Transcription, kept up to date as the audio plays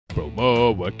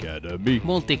Promo Academy.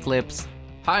 Multi-clips.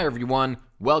 Hi everyone,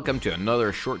 welcome to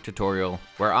another short tutorial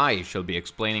where I shall be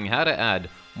explaining how to add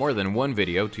more than one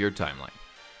video to your timeline.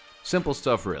 Simple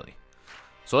stuff really.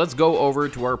 So let's go over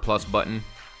to our plus button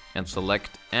and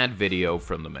select add video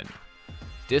from the menu.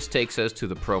 This takes us to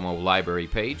the promo library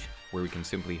page where we can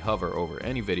simply hover over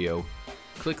any video,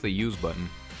 click the use button,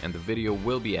 and the video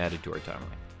will be added to our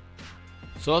timeline.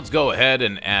 So let's go ahead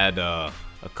and add a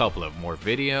couple of more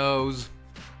videos.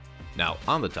 Now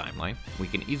on the timeline, we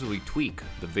can easily tweak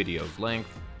the video's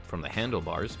length from the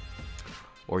handlebars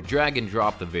or drag and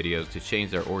drop the videos to change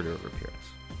their order of appearance.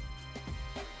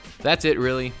 That's it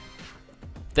really.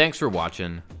 Thanks for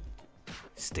watching.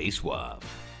 Stay suave.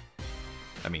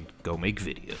 Go make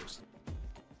videos.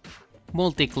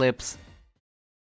 Multi-clips.